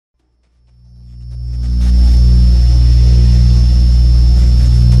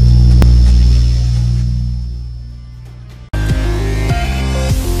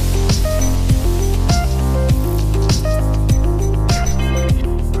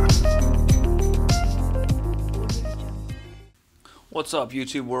What's up,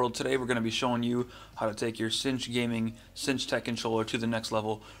 YouTube world? Today we're going to be showing you how to take your Cinch Gaming Cinch Tech controller to the next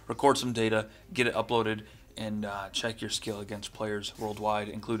level, record some data, get it uploaded, and check your skill against players worldwide,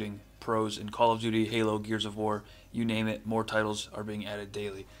 including pros in Call of Duty, Halo, Gears of War, you name it. More titles are being added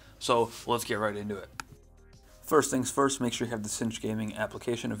daily. So let's get right into it. First things first, make sure you have the Cinch Gaming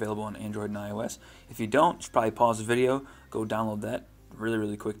application available on Android and iOS. If you don't, just probably pause the video, go download that.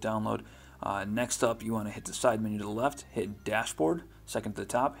 Really quick download. Next up, you want to hit the side menu to the left, hit Dashboard, second to the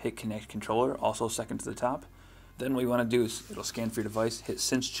top, hit Connect Controller, also second to the top. Then what you want to do is, it'll scan for your device, hit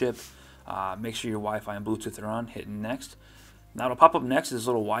Cinch Chip, make sure your Wi-Fi and Bluetooth are on, hit Next. Now it'll pop up next, these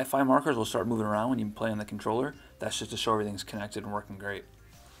little Wi-Fi markers will start moving around when you play on the controller. That's just to show everything's connected and working great.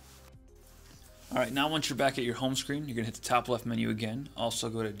 Alright, now once you're back at your home screen, you're going to hit the top left menu again. Also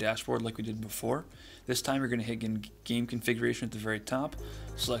go to Dashboard like we did before. This time you're going to hit Game Configuration at the very top.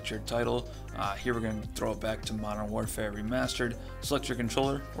 Select your title. Here we're going to throw it back to Modern Warfare Remastered. Select your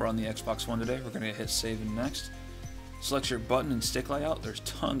controller. We're on the Xbox One today. We're going to hit Save and Next. Select your button and stick layout. There's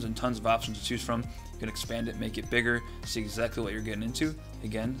tons and tons of options to choose from. You can expand it, make it bigger, see exactly what you're getting into.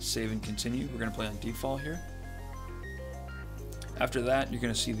 Again, save and continue. We're going to play on default here. After that, you're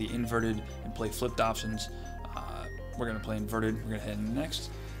going to see the inverted and play flipped options. We're going to play inverted. We're going to hit next.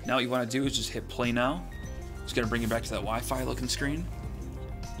 Now what you want to do is just hit play now. It's going to bring you back to that Wi-Fi looking screen.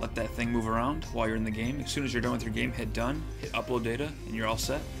 Let that thing move around while you're in the game. As soon as you're done with your game, hit done, hit upload data, and you're all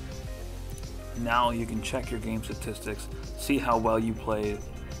set. Now you can check your game statistics, see how well you played,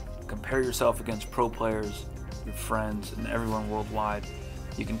 compare yourself against pro players, your friends, and everyone worldwide.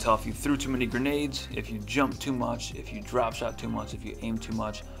 You can tell if you threw too many grenades, if you jumped too much, if you drop shot too much, if you aim too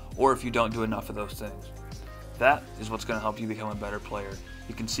much, or if you don't do enough of those things. That is what's going to help you become a better player.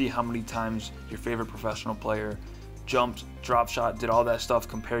 You can see how many times your favorite professional player jumped, drop shot, did all that stuff,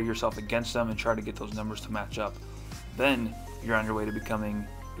 compare yourself against them and try to get those numbers to match up. Then you're on your way to becoming,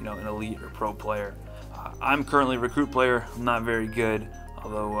 an elite or pro player. I'm currently a recruit player. I'm not very good,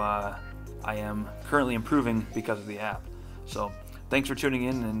 although I am currently improving because of the app. So thanks for tuning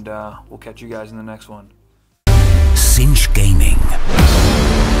in, and we'll catch you guys in the next one. Cinch Game.